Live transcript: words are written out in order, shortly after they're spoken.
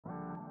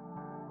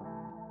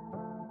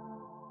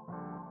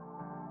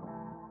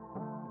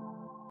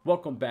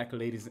Welcome back,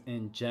 ladies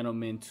and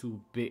gentlemen, to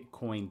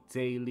Bitcoin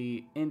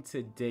Daily. In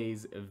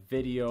today's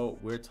video,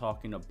 we're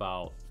talking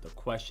about the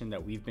question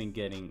that we've been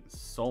getting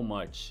so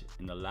much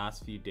in the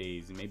last few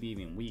days, maybe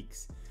even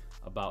weeks,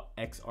 about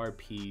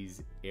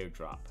XRP's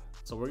airdrop.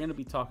 So we're going to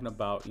be talking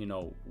about,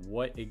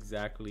 what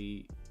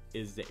exactly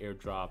is the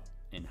airdrop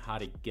and how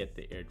to get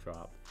the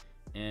airdrop,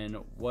 and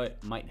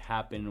what might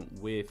happen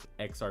with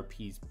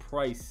XRP's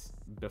price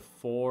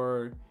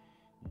before,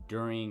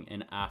 during,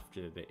 and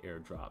after the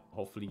airdrop.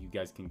 Hopefully you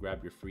guys can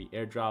grab your free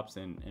airdrops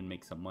and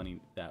make some money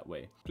that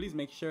way. Please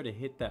make sure to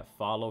hit that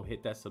follow,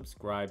 hit that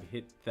subscribe,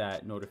 hit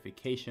that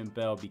notification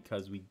bell,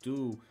 because we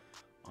do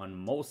on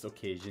most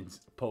occasions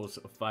post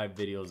 5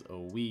 videos a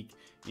week,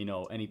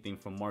 anything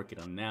from market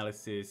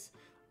analysis,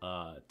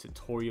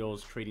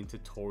 tutorials, trading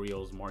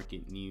tutorials,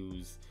 market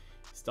news,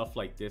 stuff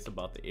like this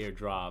about the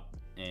airdrop,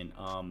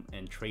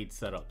 and trade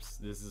setups.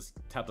 This is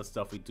type of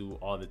stuff we do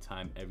all the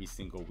time, every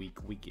single week,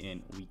 week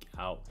in, week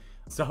out.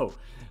 So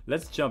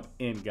let's jump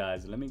in,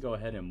 guys. Let me go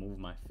ahead and move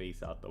my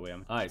face out the way.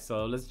 All right,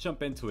 so let's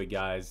jump into it,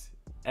 guys.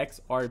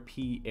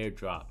 XRP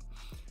airdrop.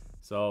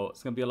 So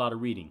it's gonna be a lot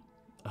of reading.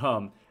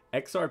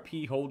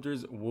 XRP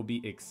holders will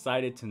be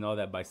excited to know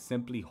that by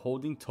simply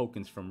holding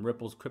tokens from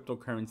Ripple's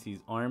cryptocurrencies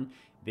arm,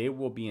 they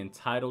will be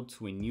entitled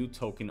to a new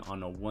token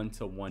on a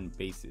one-to-one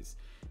basis.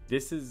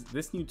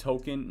 This new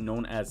token,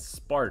 known as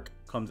Spark,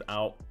 comes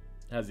out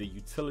as a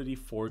utility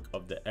fork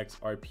of the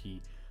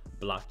XRP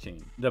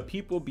blockchain. The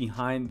people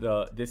behind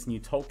this new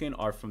token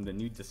are from the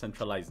new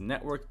decentralized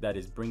network that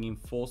is bringing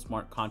full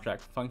smart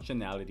contract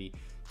functionality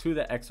to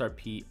the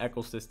XRP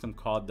ecosystem,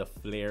 called the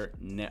Flare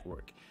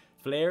network.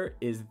 Flare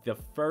is the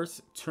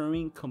first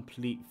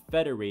Turing-complete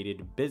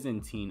federated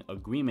Byzantine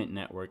agreement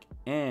network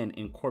and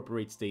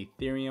incorporates the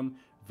Ethereum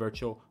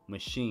virtual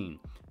machine.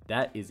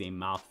 That is a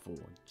mouthful.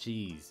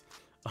 Jeez.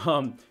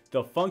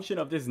 The function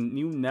of this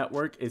new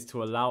network is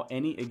to allow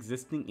any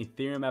existing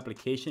Ethereum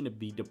application to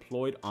be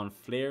deployed on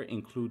Flare,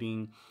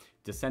 including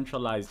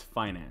decentralized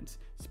finance.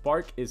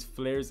 Spark is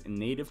Flare's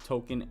native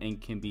token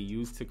and can be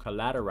used to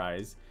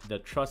collateralize the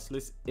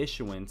trustless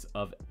issuance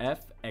of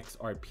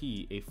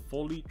FXRP, a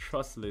fully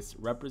trustless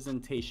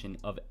representation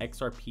of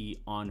XRP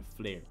on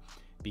Flare.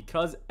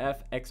 Because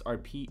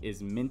FXRP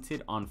is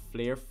minted on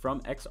Flare from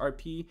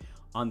XRP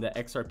on the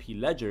XRP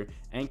ledger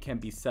and can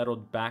be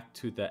settled back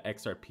to the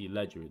XRP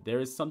ledger, there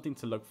is something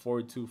to look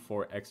forward to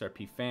for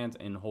XRP fans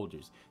and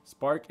holders.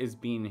 Spark is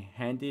being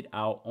handed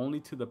out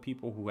only to the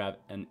people who have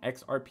an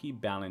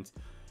XRP balance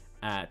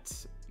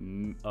at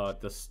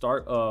the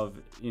start of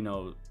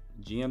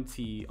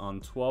GMT on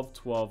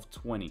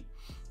 12/12/20.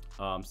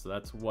 So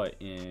that's what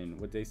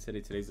day is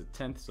today? Today's the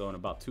 10th, so in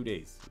about 2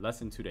 days, less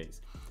than 2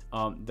 days.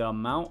 The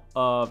amount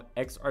of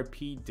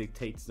XRP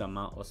dictates the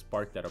amount of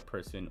Spark that a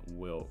person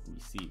will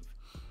receive.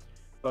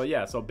 So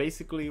yeah, so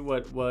basically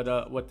what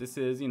this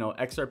is,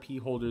 XRP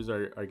holders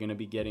are going to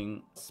be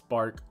getting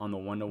Spark on the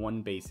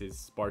one-to-one basis.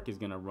 Spark is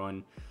going to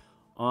run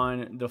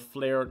on the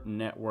Flare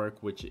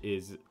network, which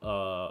is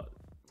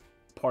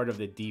part of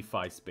the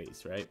DeFi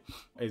space, right?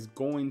 Is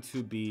going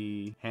to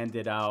be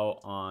handed out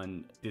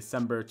on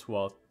December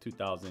 12th,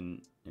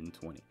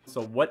 2020.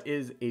 So what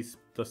is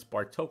the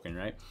Spark token,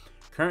 right?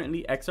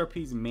 Currently,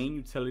 XRP's main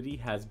utility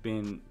has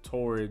been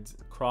towards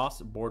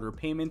cross-border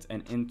payments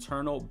and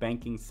internal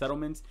banking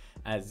settlements,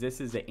 as this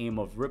is the aim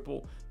of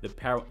Ripple, the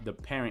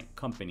parent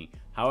company.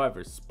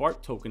 However,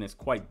 Spark token is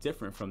quite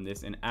different from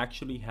this and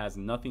actually has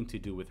nothing to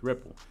do with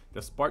Ripple.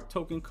 The Spark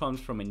token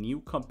comes from a new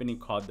company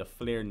called the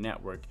Flare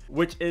network,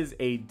 which is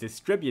a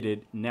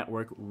distributed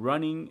network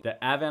running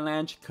the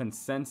Avalanche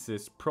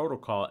consensus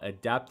protocol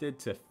adapted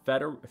to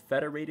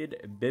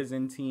federated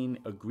Byzantine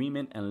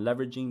agreement and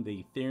leveraging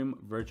the Ethereum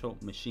virtual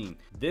machine.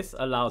 This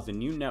allows the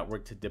new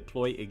network to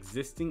deploy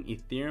existing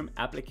Ethereum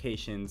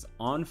applications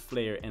on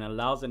Flare and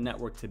allows the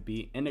network to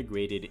be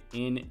integrated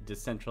in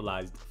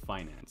decentralized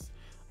finance.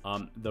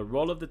 The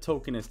role of the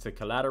token is to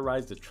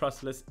collateralize the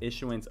trustless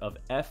issuance of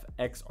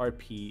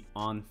FXRP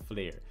on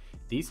Flare.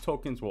 These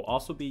tokens will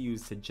also be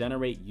used to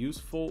generate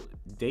useful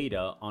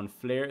data on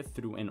Flare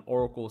through an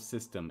Oracle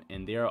system,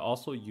 and they are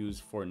also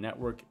used for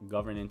network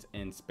governance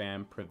and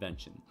spam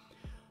prevention.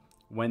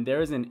 When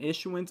there is an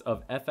issuance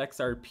of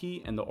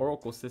FXRP and the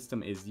Oracle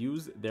system is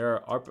used,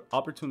 there are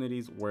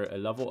opportunities where a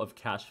level of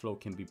cash flow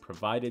can be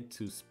provided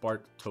to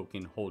Spark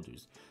token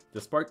holders.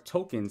 The Spark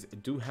tokens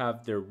do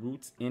have their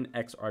roots in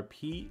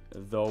XRP,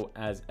 though,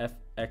 as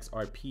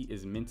FXRP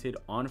is minted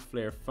on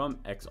Flare from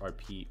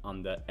XRP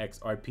on the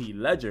XRP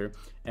ledger,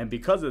 and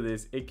because of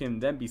this, it can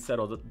then be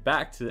settled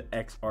back to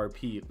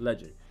XRP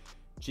ledger.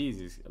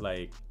 Jesus,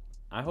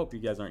 I hope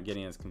you guys aren't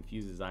getting as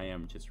confused as I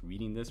am just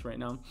reading this right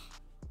now.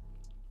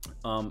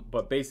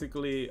 But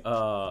basically,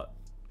 to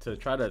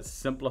try to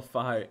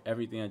simplify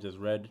everything I just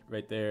read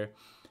right there,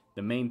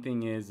 the main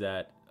thing is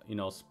that,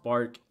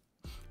 Spark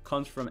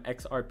comes from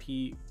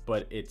XRP,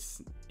 but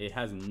it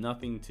has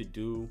nothing to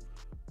do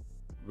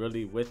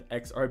really with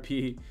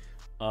XRP.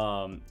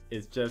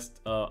 It's just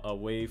a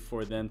way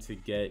for them to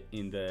get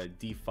in the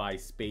DeFi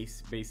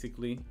space,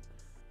 basically.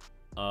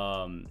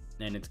 and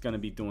it's going to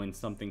be doing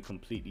something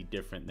completely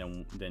different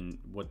than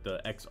what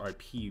the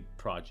XRP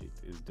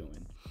project is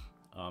doing.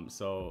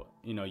 So,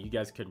 you know, you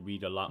guys could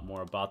read a lot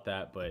more about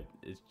that, but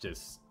it's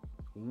just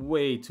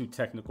way too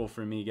technical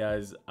for me,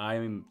 guys.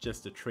 I'm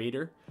just a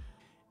trader.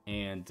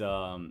 And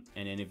then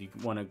if you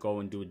want to go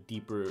and do a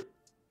deeper,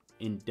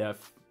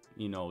 in-depth,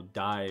 you know,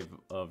 dive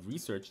of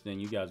research, then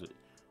you guys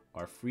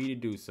are free to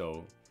do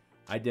so.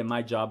 I did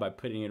my job by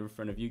putting it in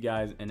front of you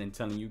guys and then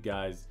telling you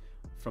guys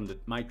from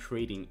my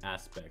trading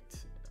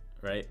aspect,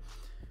 right?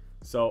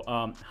 So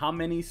how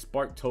many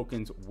Spark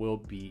tokens will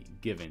be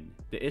given?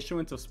 The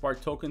issuance of Spark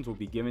tokens will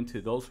be given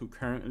to those who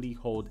currently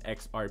hold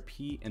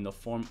XRP in the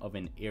form of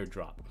an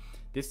airdrop.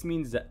 This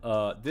means that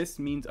this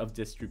means of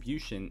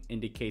distribution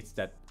indicates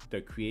that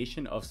the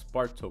creation of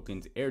Spark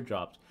tokens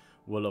airdrops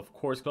will of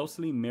course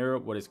closely mirror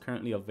what is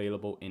currently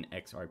available in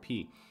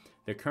XRP.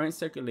 The current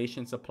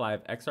circulation supply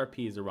of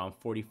XRP is around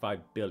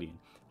 45 billion.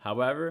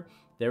 However,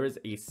 there is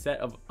a set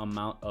of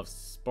amount of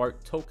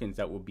Spark tokens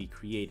that will be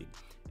created,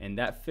 and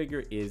that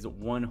figure is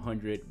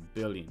 100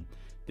 billion.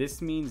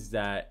 This means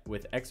that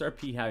with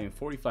XRP having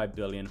 45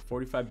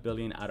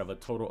 billion out of a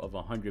total of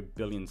 100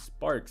 billion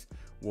Sparks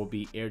will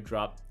be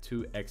airdropped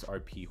to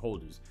XRP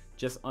holders,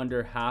 just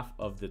under half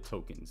of the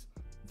tokens.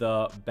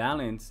 The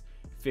balance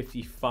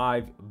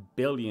 55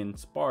 billion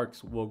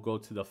Sparks will go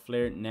to the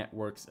Flare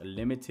Networks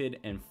Limited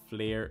and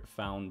Flare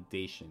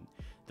Foundation.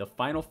 The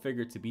final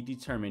figure to be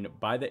determined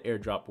by the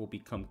airdrop will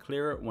become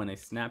clearer when a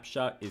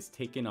snapshot is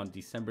taken on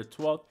December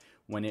 12th,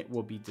 when it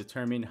will be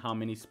determined how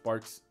many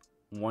Sparks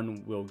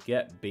one will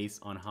get based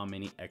on how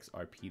many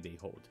XRP they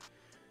hold.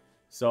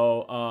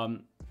 So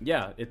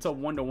yeah, it's a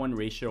 1-to-1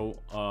 ratio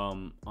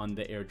on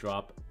the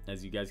airdrop,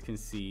 as you guys can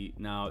see.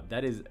 Now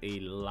that is a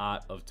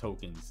lot of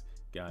tokens,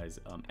 guys.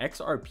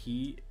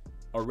 XRP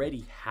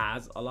already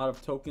has a lot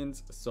of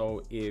tokens,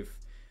 so if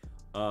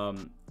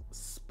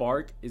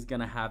Spark is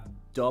gonna have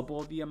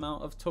double the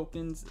amount of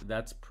tokens,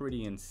 that's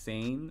pretty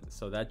insane.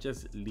 So that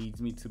just leads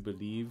me to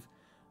believe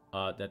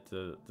that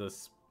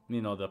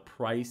the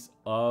price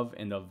of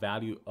and the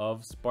value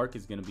of Spark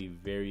is going to be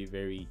very,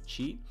 very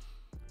cheap.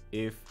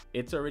 If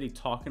it's already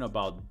talking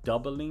about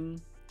doubling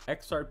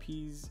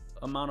XRP's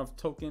amount of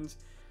tokens,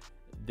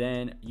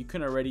 then you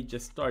can already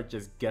just start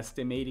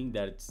guesstimating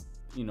that it's,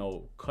 you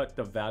know, cut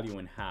the value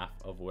in half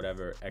of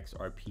whatever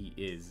XRP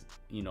is,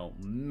 you know,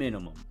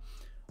 minimum,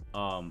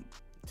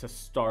 to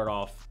start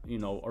off, you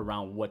know,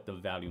 around what the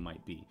value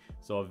might be.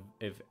 So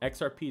if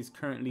XRP is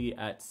currently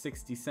at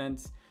 60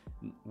 cents,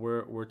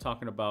 we're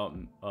talking about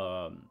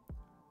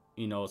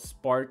you know,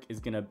 Spark is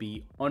gonna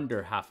be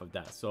under half of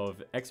that. So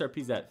if XRP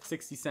is at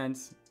 60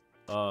 cents,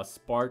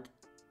 Spark,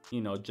 you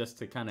know, just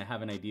to kind of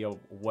have an idea of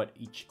what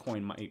each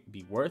coin might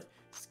be worth,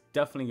 it's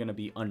definitely gonna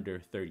be under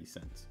 30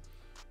 cents.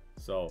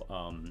 So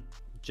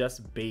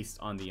just based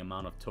on the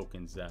amount of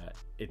tokens that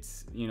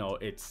it's, you know,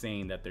 it's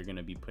saying that they're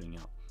gonna be putting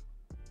out.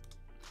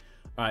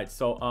 All right,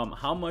 so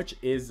how much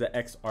is the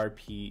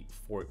XRP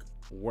fork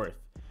worth?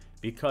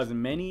 Because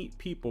many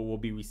people will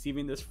be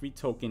receiving this free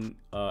token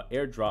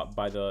airdrop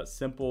by the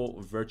simple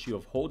virtue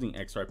of holding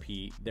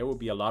XRP, there will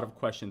be a lot of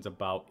questions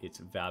about its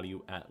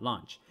value at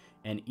launch,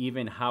 and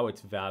even how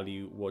its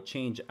value will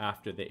change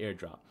after the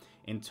airdrop.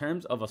 In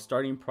terms of a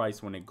starting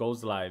price when it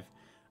goes live,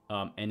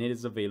 and it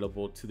is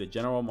available to the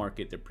general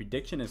market, the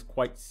prediction is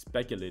quite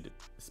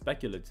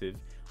speculative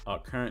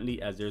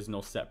currently, as there's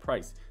no set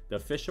price. The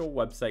official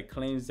website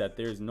claims that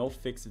there is no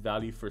fixed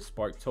value for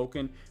Spark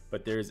token,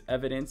 but there is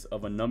evidence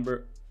of a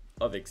number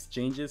of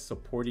exchanges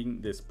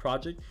supporting this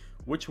project,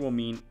 which will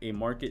mean a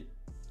market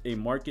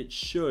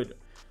should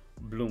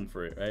bloom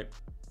for it, right?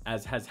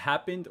 As has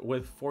happened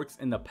with forks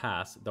in the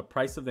past, the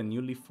price of the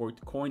newly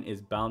forked coin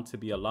is bound to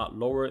be a lot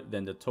lower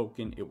than the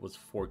token it was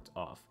forked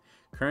off.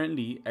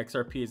 Currently,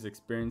 XRP is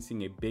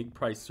experiencing a big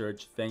price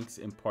surge thanks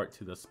in part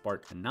to the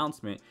Spark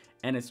announcement,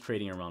 and is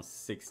trading around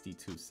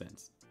 62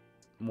 cents,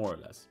 more or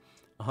less.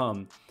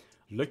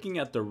 Looking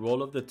at the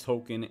role of the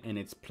token and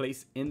its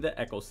place in the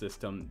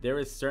ecosystem, there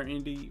is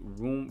certainly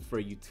room for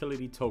a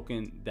utility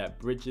token that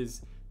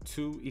bridges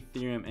to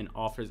Ethereum and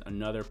offers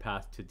another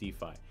path to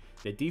DeFi.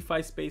 The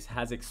DeFi space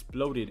has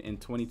exploded in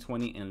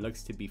 2020 and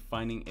looks to be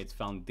finding its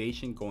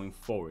foundation going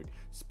forward.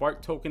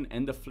 Spark token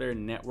and the Flare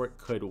network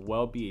could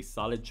well be a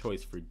solid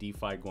choice for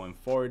DeFi going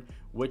forward,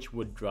 which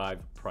would drive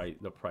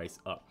the price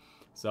up.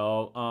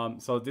 So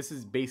so this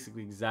is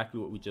basically exactly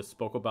what we just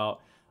spoke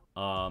about.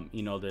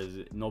 You know,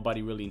 there's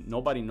nobody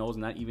knows,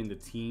 not even the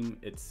team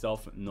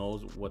itself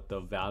knows what the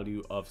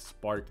value of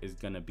Spark is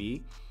gonna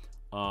be.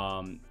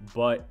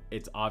 But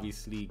it's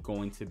obviously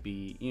going to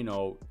be, you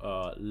know,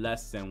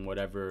 less than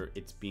whatever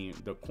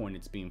the coin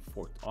it's being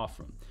forked off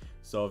from.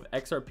 So if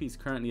XRP is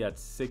currently at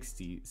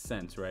 60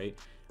 cents, right,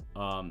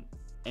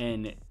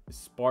 and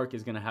Spark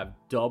is gonna have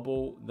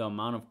double the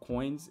amount of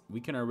coins, we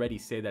can already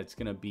say that it's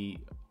gonna be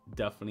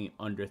definitely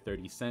under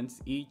 30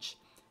 cents each,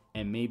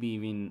 and maybe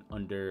even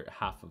under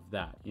half of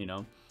that, you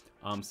know.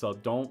 So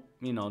don't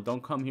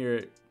come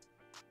here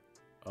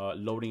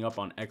loading up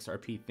on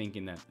XRP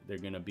thinking that they're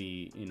gonna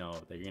be, you know,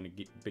 they're gonna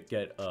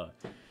get a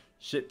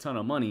shit ton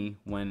of money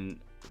when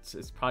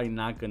it's probably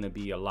not going to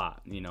be a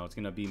lot. You know, it's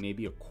going to be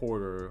maybe a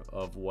quarter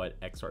of what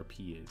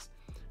XRP is.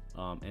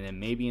 And then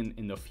maybe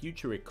in the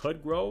future it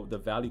could grow, the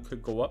value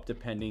could go up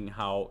depending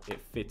how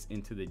it fits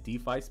into the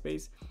DeFi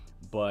space.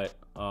 But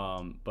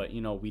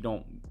you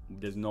know,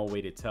 there's no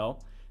way to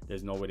tell.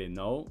 There's no way to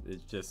know.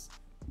 It's just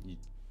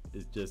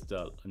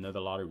another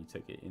lottery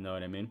ticket. You know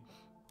what I mean?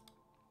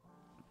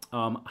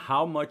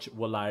 How much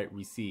will I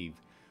receive?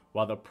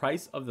 While the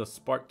price of the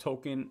Spark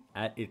token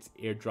at its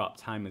airdrop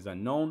time is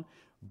unknown,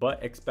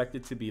 but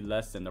expected to be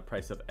less than the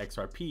price of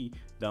XRP,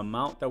 the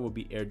amount that will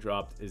be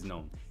airdropped is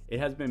known. It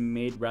has been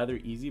made rather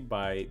easy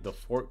by the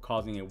fork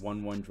causing a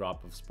 1-1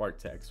 drop of Spark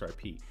to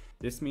XRP.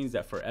 This means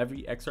that for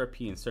every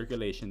XRP in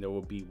circulation, there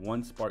will be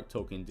one Spark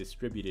token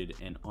distributed,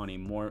 and on a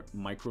more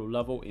micro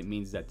level, it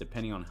means that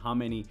depending on how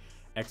many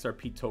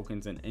XRP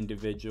tokens an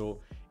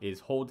individual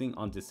is holding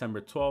on December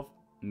 12th,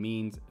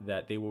 means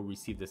that they will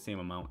receive the same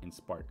amount in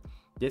Spark.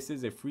 This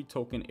is a free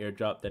token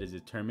airdrop that is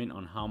determined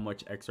on how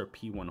much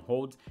XRP one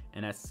holds,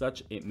 and as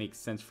such, it makes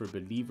sense for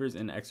believers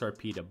in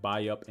XRP to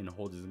buy up and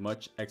hold as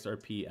much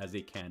XRP as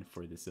they can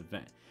for this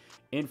event.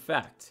 In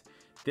fact,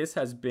 this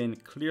has been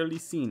clearly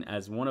seen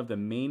as one of the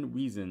main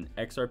reasons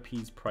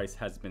XRP's price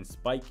has been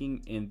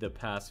spiking in the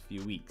past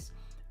few weeks.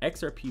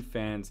 XRP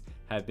fans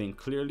have been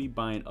clearly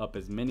buying up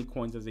as many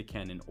coins as they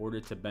can in order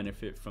to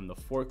benefit from the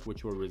fork,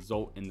 which will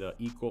result in the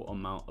equal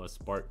amount of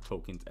Spark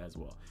tokens as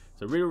well.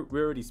 So we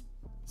already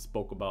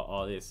spoke about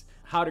all this,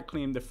 how to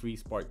claim the free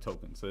Spark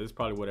token. So this is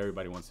probably what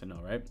everybody wants to know,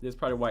 right? This is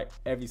probably why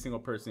every single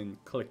person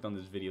clicked on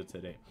this video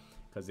today,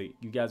 because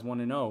you guys want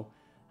to know,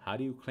 how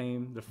do you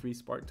claim the free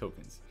Spark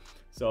tokens?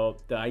 So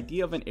the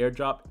idea of an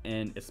airdrop,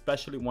 and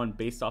especially one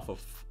based off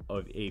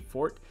of a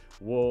fork,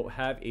 will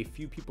have a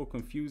few people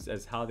confused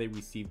as how they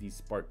receive these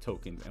Spark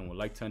tokens, and would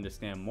like to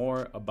understand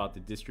more about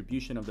the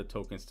distribution of the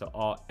tokens to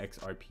all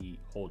XRP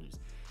holders.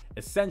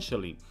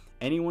 Essentially,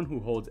 anyone who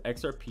holds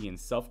XRP in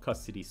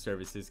self-custody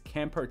services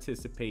can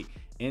participate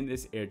in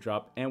this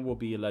airdrop and will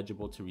be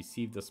eligible to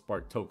receive the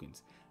Spark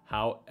tokens.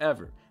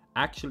 However,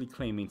 actually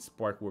claiming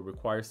Spark will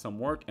require some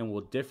work and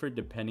will differ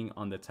depending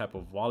on the type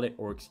of wallet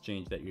or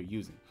exchange that you're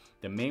using.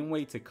 The main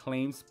way to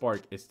claim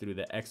Spark is through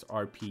the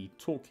XRP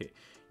toolkit.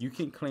 You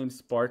can claim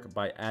Spark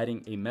by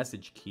adding a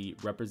message key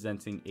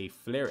representing a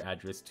Flare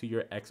address to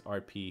your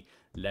XRP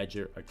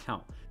ledger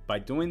account. By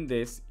doing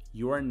this,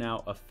 you are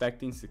now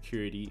affecting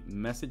security.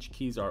 Message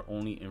keys are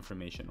only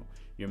informational.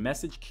 Your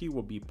message key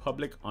will be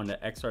public on the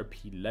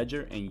XRP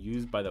ledger and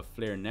used by the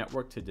Flare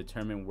network to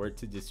determine where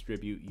to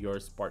distribute your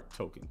Spark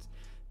tokens.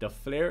 The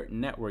Flare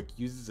network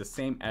uses the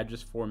same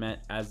address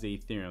format as the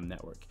Ethereum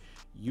network.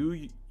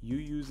 You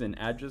use an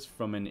address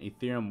from an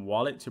Ethereum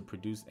wallet to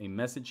produce a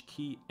message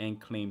key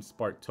and claim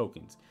Spark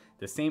tokens.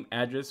 The same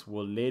address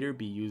will later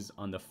be used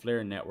on the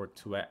Flare network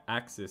to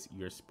access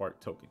your Spark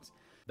tokens.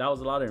 That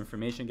was a lot of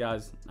information,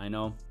 guys, I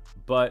know,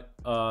 but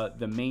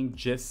the main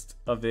gist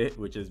of it,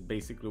 which is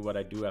basically what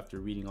I do after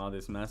reading all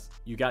this mess,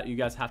 you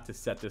guys have to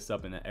set this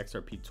up in the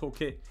XRP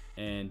toolkit,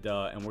 and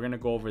we're gonna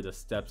go over the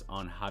steps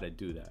on how to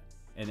do that.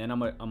 And then I'm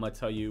gonna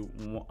tell you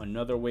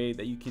another way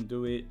that you can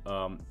do it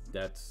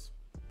that's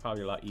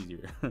probably a lot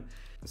easier.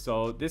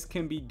 So this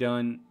can be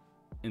done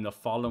in the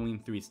following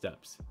 3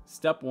 steps.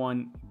 Step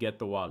 1, get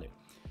the wallet.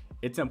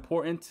 It's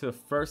important to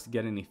first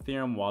get an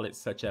Ethereum wallet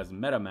such as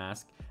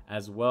MetaMask,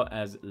 as well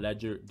as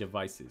Ledger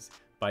devices.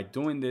 By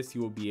doing this,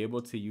 you will be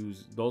able to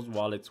use those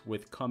wallets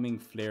with coming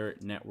Flare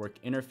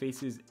network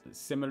interfaces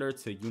similar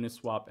to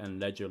Uniswap and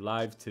Ledger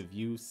Live to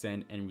view,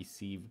 send, and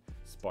receive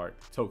Spark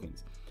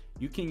tokens.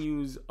 You can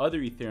use other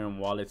Ethereum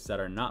wallets that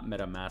are not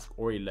MetaMask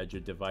or a Ledger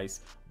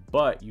device,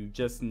 but you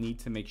just need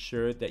to make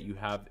sure that you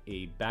have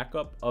a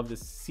backup of the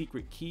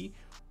secret key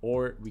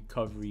or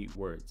recovery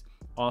words.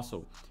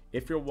 Also,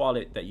 if your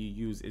wallet that you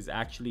use is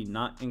actually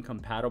not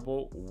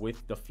incompatible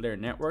with the Flare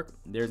network,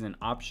 there's an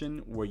option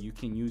where you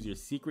can use your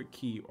secret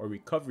key or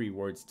recovery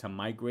words to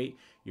migrate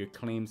your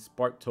claimed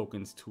Spark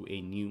tokens to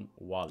a new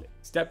wallet.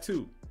 Step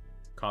 2,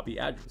 copy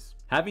address.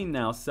 Having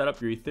now set up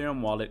your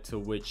Ethereum wallet to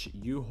which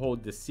you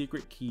hold the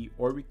secret key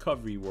or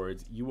recovery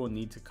words, you will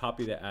need to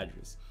copy the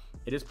address.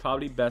 It is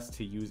probably best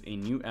to use a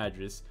new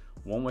address,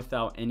 one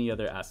without any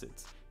other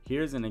assets.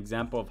 Here's an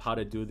example of how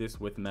to do this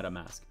with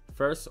MetaMask.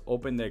 First,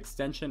 open the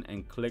extension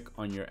and click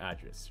on your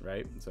address,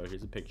 right? So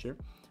here's a picture,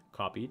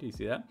 copied, you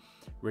see that?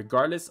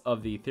 Regardless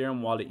of the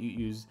Ethereum wallet you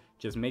use,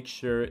 just make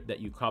sure that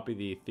you copy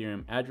the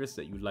Ethereum address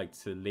that you'd like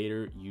to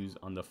later use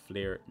on the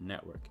Flare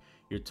network.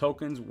 Your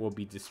tokens will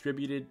be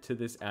distributed to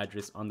this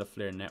address on the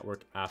Flare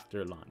network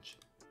after launch.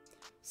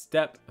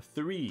 Step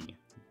 3,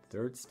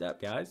 third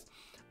step, guys.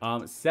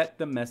 Set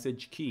the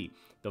message key.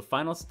 The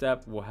final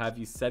step will have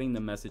you setting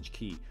the message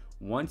key.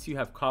 Once you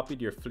have copied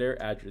your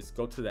Flare address,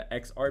 go to the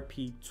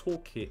XRP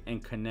toolkit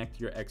and connect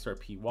your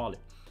XRP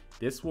wallet.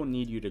 This will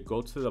need you to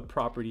go to the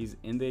properties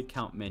in the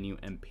account menu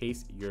and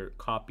paste your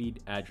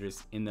copied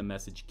address in the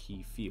message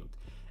key field.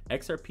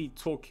 XRP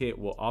toolkit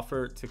will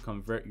offer to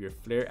convert your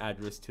Flare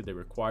address to the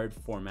required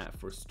format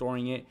for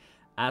storing it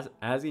as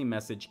a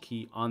message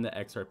key on the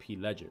XRP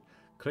ledger.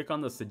 Click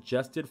on the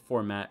suggested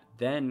format,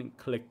 then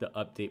click the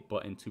update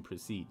button to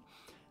proceed.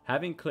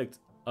 Having clicked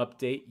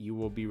update, you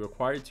will be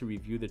required to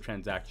review the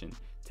transaction.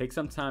 Take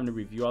some time to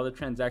review all the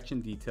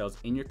transaction details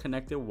in your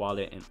connected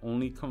wallet and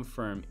only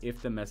confirm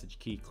if the message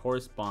key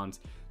corresponds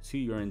to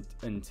your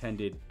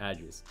intended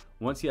address.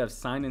 Once you have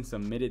signed and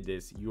submitted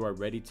this, you are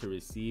ready to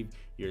receive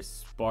your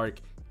Spark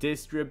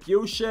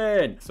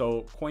distribution.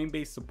 So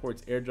Coinbase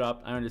supports airdrop.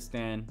 I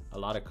understand a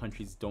lot of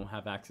countries don't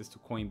have access to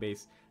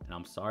Coinbase, and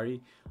I'm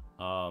sorry.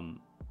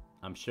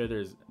 I'm sure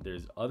there's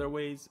other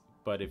ways,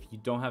 but if you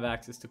don't have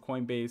access to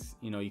Coinbase,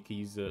 you know, you can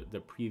use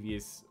the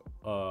previous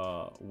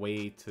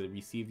way to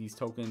receive these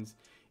tokens.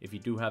 If you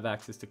do have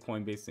access to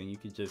Coinbase, then you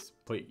could just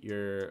put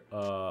your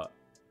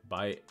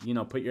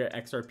put your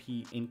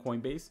XRP in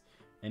Coinbase,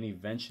 and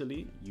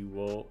eventually you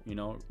will, you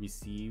know,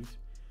 receive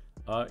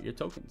your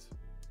tokens.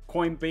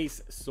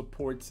 Coinbase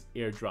supports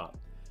airdrop.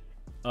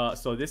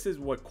 So this is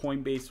what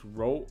Coinbase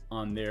wrote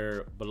on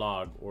their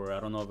blog, or I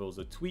don't know if it was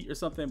a tweet or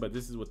something, but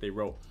this is what they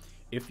wrote.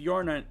 If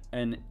you're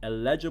an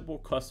eligible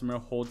customer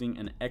holding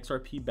an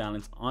XRP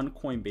balance on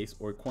Coinbase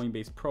or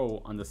Coinbase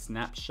Pro on the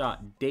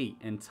snapshot date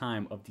and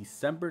time of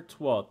December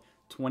 12th,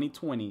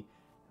 2020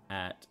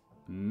 at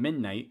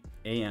midnight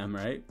AM,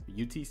 right,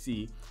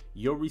 UTC,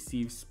 you'll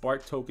receive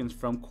Spark tokens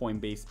from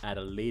Coinbase at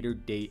a later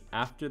date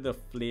after the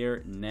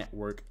Flare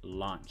network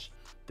launch.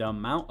 The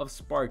amount of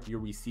Spark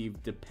you'll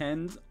receive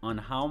depends on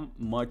how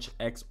much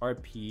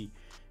XRP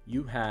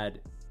you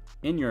had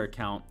in your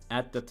account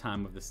at the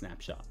time of the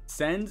snapshot.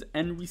 Sends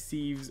and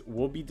receives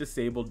will be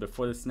disabled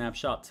before the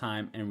snapshot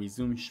time and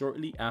resume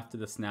shortly after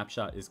the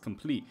snapshot is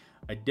complete.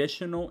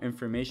 Additional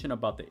information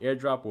about the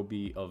airdrop will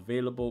be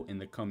available in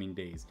the coming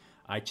days.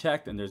 I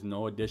checked and there's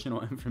no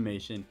additional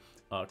information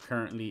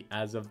currently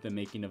as of the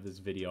making of this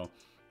video.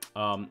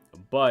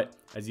 But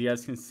as you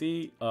guys can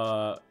see,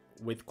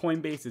 with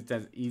Coinbase, it's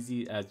as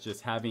easy as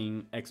just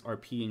having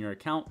XRP in your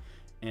account,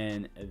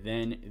 and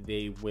then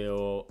they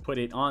will put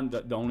it on.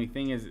 The only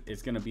thing is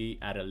it's going to be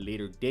at a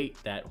later date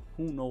that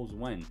who knows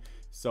when.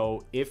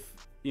 So if,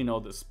 you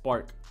know, the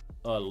Spark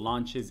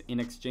launches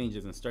in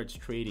exchanges and starts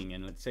trading,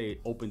 and let's say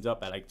it opens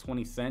up at like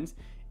 20 cents,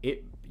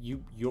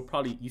 you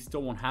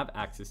still won't have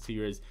access to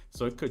yours.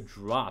 So it could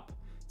drop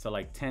to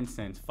like 10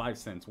 cents, 5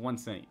 cents, 1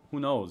 cent, who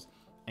knows,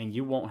 and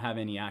you won't have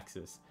any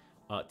access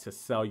to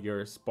sell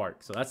your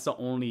Spark. So that's the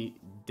only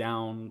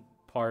down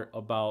part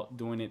about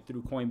doing it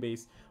through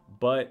Coinbase,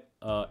 but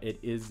it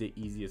is the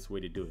easiest way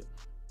to do it.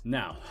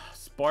 Now,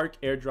 Spark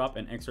airdrop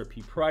and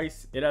XRP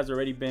price. It has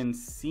already been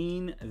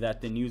seen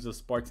that the news of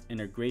Spark's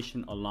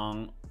integration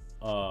along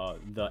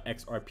the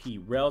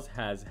XRP rails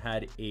has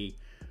had a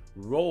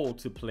role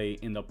to play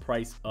in the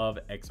price of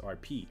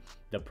XRP.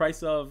 The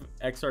price of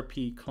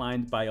XRP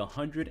climbed by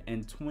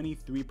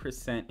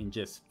 123% in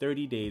just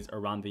 30 days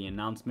around the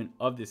announcement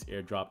of this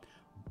airdrop,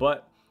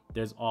 but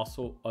there's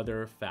also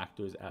other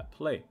factors at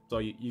play. So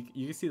you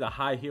can see the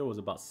high here was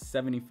about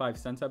 75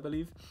 cents, I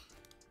believe,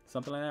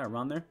 something like that,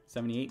 around there,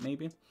 78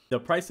 maybe. The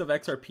price of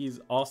XRP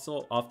is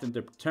also often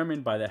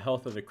determined by the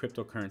health of the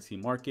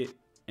cryptocurrency market,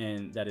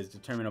 and that is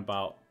determined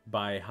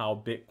by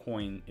how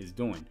Bitcoin is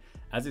doing.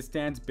 As it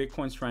stands,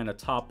 Bitcoin's trying to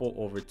topple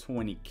over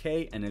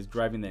 20K and is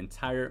driving the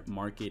entire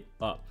market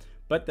up.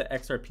 But the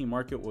XRP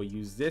market will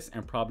use this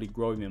and probably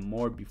grow even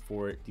more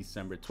before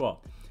December 12th.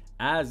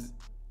 As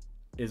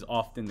is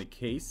often the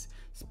case,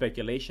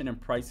 speculation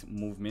and price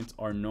movements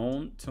are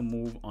known to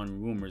move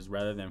on rumors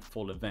rather than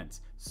full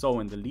events. So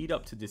in the lead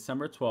up to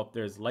December 12th,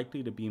 there's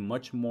likely to be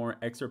much more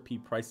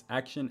XRP price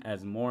action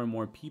as more and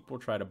more people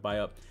try to buy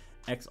up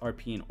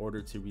XRP in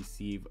order to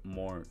receive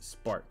more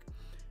Spark.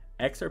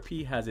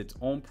 XRP has its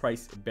own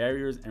price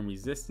barriers and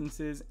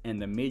resistances,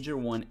 and the major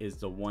one is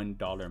the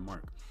 $1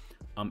 mark.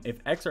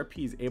 If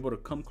XRP is able to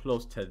come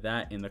close to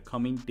that in the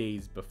coming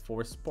days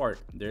before Spark,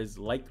 there's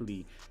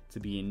likely to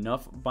be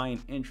enough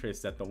buying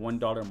interest that the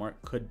 $1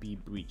 mark could be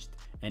breached,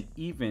 and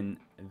even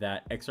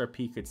that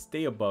XRP could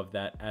stay above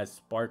that as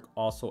Spark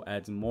also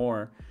adds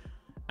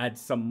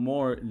some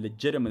more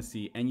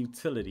legitimacy and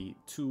utility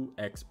to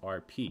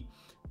XRP.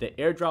 The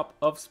airdrop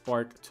of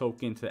Spark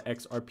token to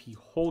XRP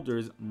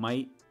holders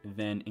might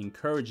then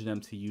encourage them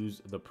to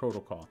use the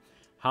protocol.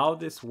 How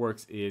this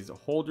works is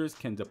holders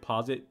can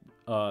deposit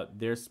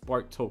their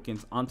Spark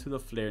tokens onto the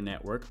Flare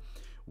network,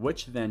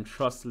 which then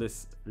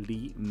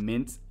trustlessly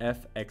mints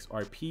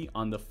FXRP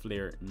on the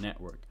Flare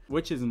network,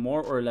 which is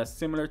more or less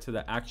similar to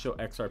the actual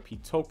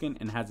XRP token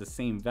and has the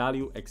same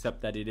value,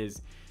 except that it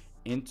is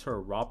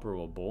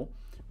interoperable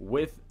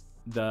with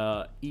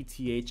the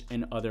ETH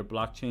and other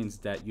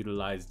blockchains that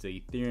utilize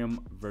the Ethereum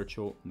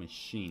virtual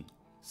machine.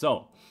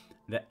 So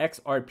the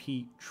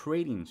XRP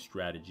trading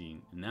strategy.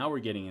 Now we're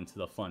getting into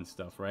the fun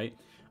stuff, right?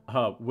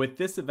 With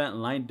this event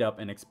lined up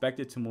and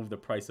expected to move the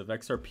price of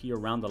XRP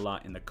around a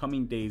lot in the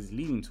coming days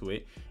leading to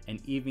it, and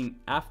even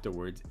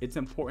afterwards, it's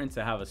important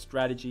to have a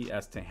strategy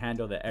as to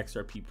handle the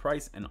XRP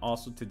price and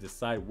also to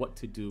decide what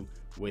to do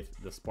with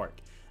the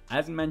Spark.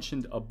 As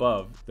mentioned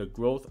above, the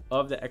growth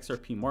of the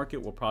XRP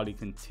market will probably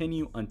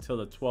continue until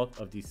the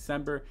 12th of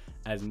December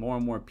as more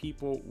and more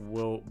people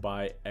will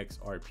buy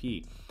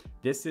XRP.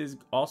 This is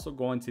also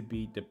going to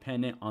be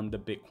dependent on the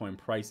Bitcoin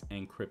price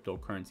and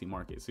cryptocurrency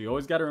market. So you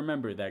always got to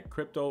remember that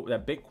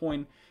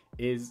Bitcoin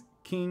is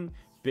king.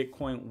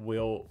 Bitcoin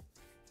will,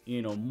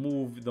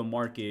 move the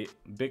market.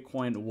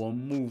 Bitcoin will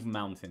move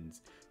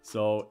mountains.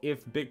 So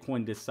if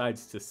Bitcoin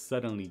decides to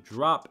suddenly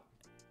drop,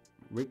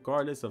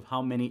 regardless of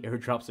how many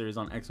airdrops there is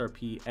on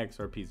XRP,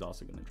 XRP is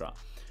also going to drop.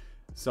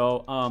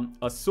 So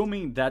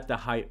assuming that the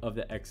height of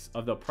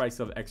the price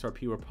of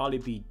XRP will probably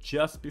be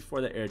just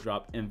before the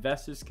airdrop,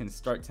 investors can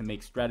start to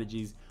make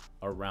strategies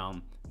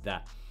around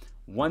that.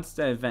 Once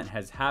the event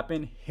has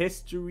happened,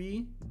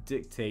 history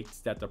dictates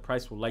that the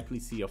price will likely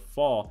see a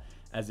fall,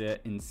 as an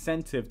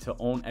incentive to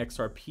own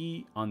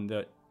XRP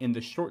in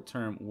the short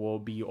term will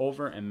be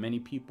over, and many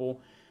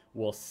people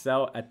will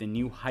sell at the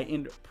new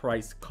heightened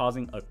price,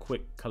 causing a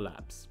quick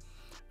collapse.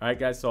 All right,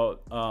 guys. So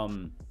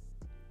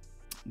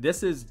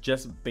this is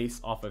just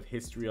based off of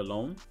history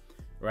alone,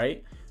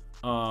 right?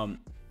 A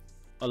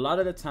lot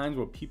of the times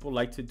what people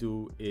like to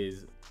do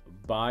is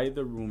buy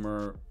the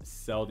rumor,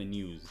 sell the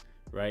news,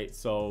 right?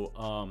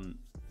 So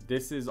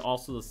this is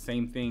also the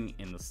same thing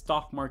in the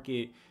stock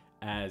market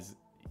as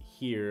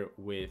here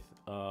with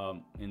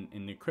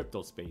in the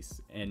crypto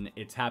space, and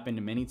it's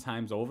happened many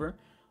times over,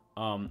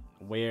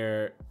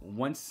 where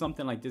once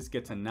something like this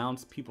gets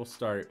announced, people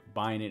start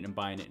buying it and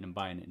buying it and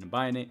buying it and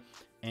buying it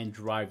and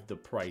drive the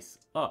price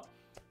up.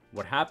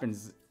 What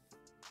happens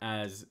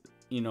as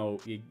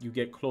you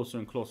get closer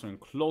and closer and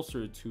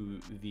closer to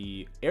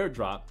the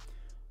airdrop,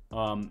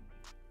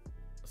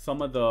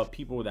 some of the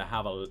people that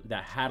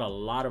had a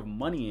lot of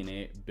money in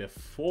it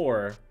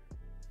before,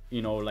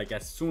 like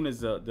as soon as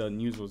the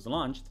news was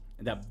launched,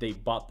 that they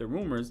bought the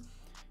rumors,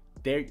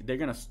 they're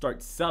gonna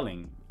start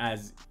selling,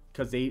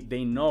 because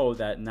they know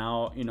that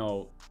now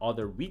all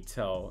the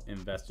retail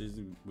investors,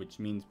 which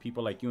means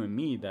people like you and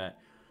me that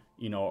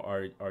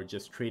are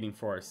just trading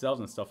for ourselves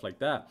and stuff like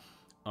that,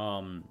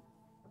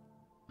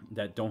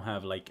 that don't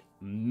have like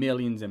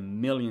millions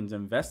and millions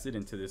invested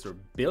into this or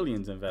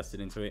billions invested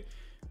into it.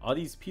 All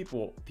these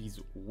people, these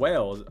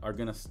whales, are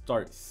gonna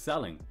start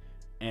selling,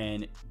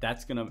 and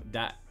that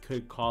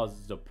could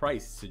cause the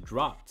price to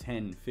drop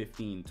 10,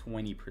 15,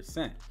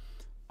 20%.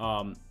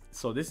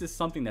 So this is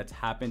something that's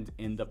happened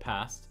in the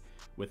past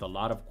with a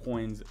lot of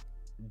coins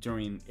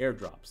during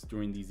airdrops,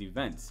 during these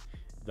events.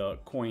 The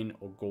coin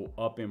will go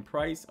up in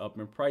price,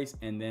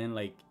 and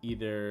then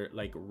either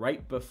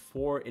right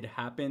before it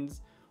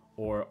happens,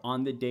 or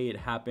on the day it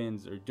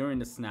happens, or during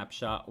the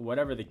snapshot,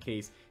 whatever the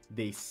case,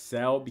 they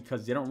sell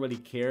because they don't really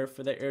care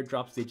for the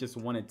airdrops. They just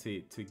wanted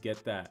to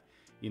get that,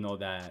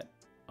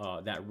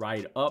 that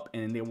ride up,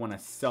 and they want to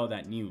sell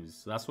that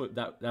news. So that's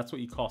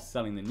what you call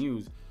selling the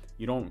news.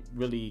 You don't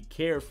really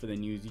care for the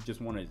news. You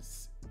just want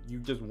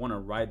to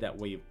ride that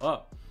wave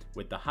up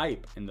with the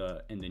hype and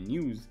the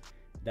news,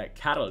 that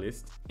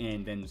catalyst,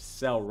 and then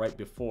sell right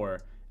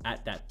before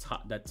at that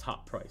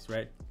top price,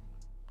 right?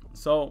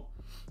 So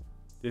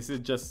this is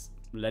just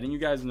letting you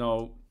guys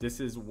know this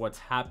is what's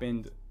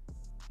happened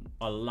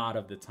a lot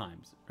of the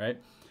times,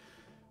 right?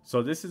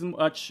 So this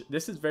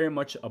is very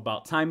much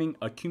about timing,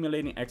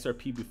 accumulating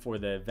XRP before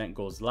the event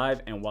goes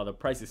live, and while the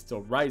price is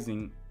still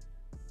rising,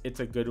 it's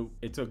a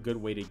good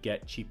way to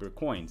get cheaper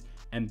coins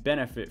and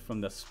benefit from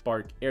the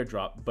Spark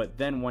airdrop. But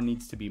then one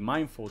needs to be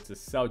mindful to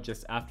sell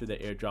just after the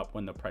airdrop,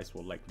 when the price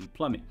will likely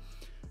plummet.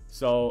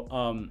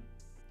 So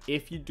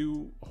if you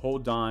do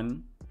hold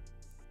on,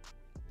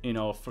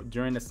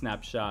 during the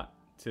snapshot,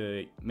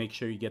 to make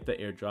sure you get the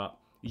airdrop,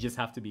 you just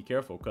have to be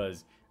careful,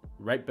 because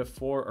right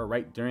before or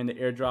right during the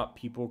airdrop,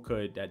 people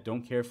that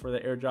don't care for the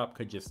airdrop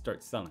could just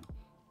start selling.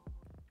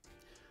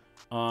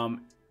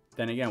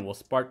 Then again, will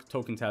Spark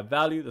tokens have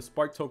value? The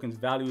Spark token's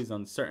value is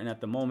uncertain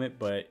at the moment,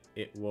 but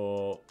it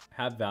will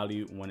have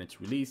value when it's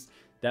released.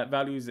 That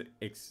value is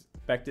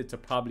expected to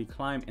probably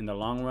climb in the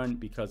long run,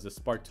 because the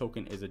Spark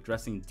token is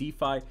addressing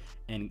DeFi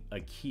and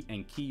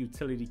key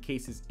utility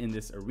cases in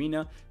this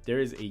arena. There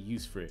is a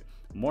use for it,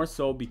 more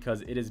so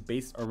because it is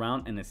based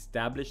around an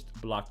established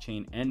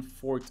blockchain and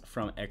forked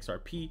from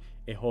XRP.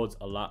 It holds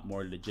a lot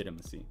more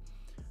legitimacy.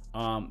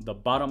 The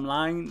bottom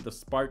line, the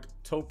Spark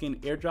token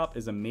airdrop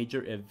is a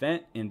major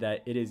event in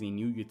that it is a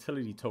new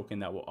utility token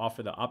that will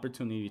offer the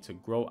opportunity to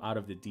grow out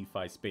of the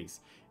DeFi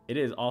space. It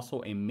is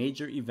also a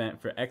major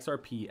event for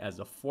XRP, as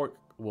the fork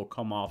will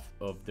come off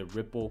of the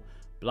Ripple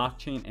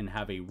blockchain and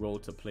have a role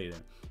to play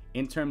there.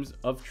 In terms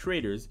of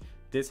traders,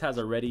 this has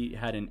already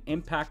had an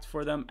impact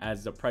for them,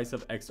 as the price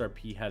of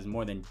XRP has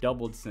more than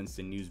doubled since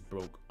the news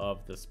broke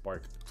of the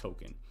Spark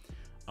token.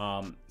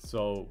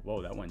 So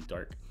whoa, that went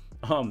dark.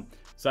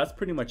 So that's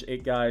pretty much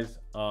it, guys.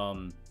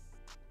 I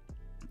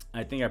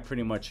think I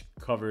pretty much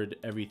covered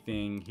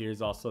everything.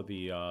 Here's also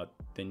the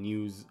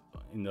news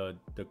in the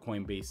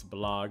Coinbase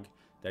blog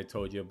that I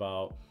told you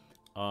about.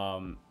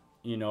 The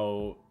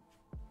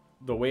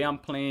way I'm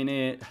playing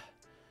it,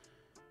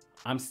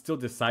 I'm still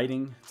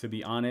deciding, to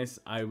be honest.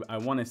 I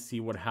want to see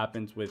what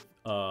happens with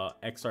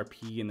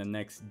XRP in the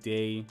next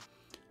day.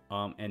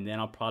 And then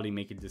I'll probably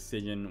make a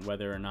decision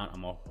whether or not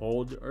I'm gonna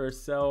hold or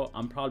sell.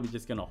 I'm probably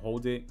just gonna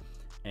hold it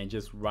and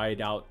just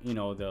ride out, you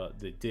know,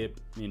 the dip,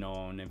 you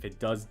know, and if it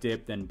does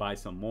dip, then buy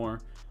some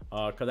more.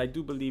 Because I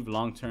do believe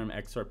long-term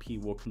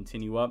XRP will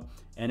continue up.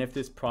 And if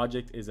this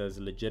project is as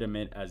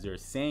legitimate as they're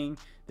saying,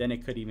 then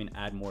it could even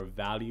add more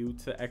value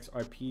to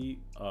XRP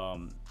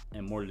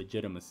and more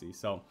legitimacy.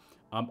 So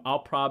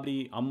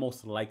I'll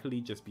most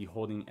likely just be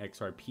holding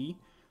XRP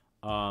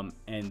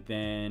and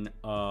then,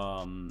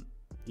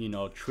 you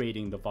know,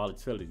 trading the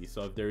volatility.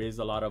 So if there is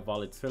a lot of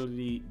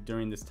volatility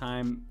during this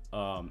time,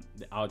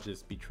 I'll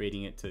just be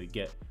trading it to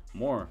get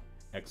more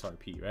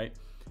XRP, right?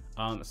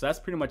 So that's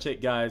pretty much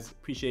it, guys.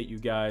 Appreciate you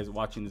guys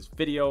watching this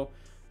video.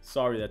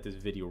 Sorry that this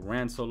video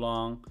ran so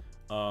long,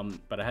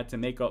 but I had to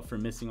make up for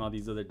missing all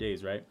these other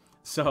days, right?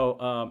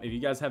 So if you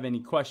guys have any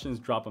questions,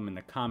 drop them in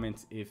the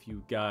comments. If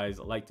you guys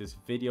like this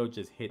video,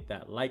 just hit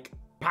that like,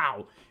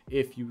 pow.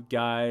 If you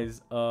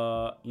guys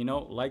you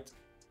know, liked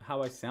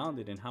how I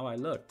sounded and how I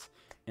looked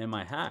in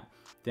my hat,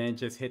 then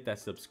just hit that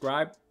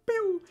subscribe,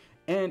 pew.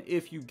 And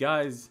if you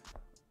guys,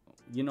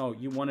 you know,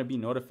 you want to be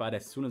notified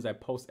as soon as I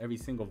post every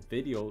single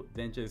video,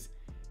 then just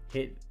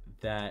hit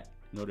that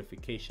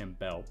notification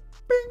bell,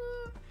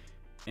 bing.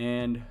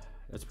 And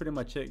that's pretty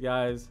much it,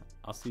 guys.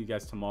 I'll see you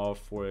guys tomorrow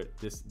for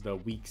the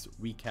week's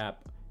recap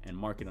and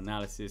market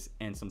analysis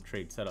and some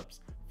trade setups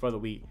for the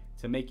week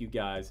to make you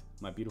guys,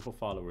 my beautiful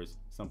followers,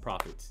 some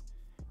profits.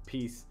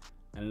 Peace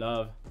and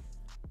love.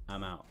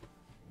 I'm out.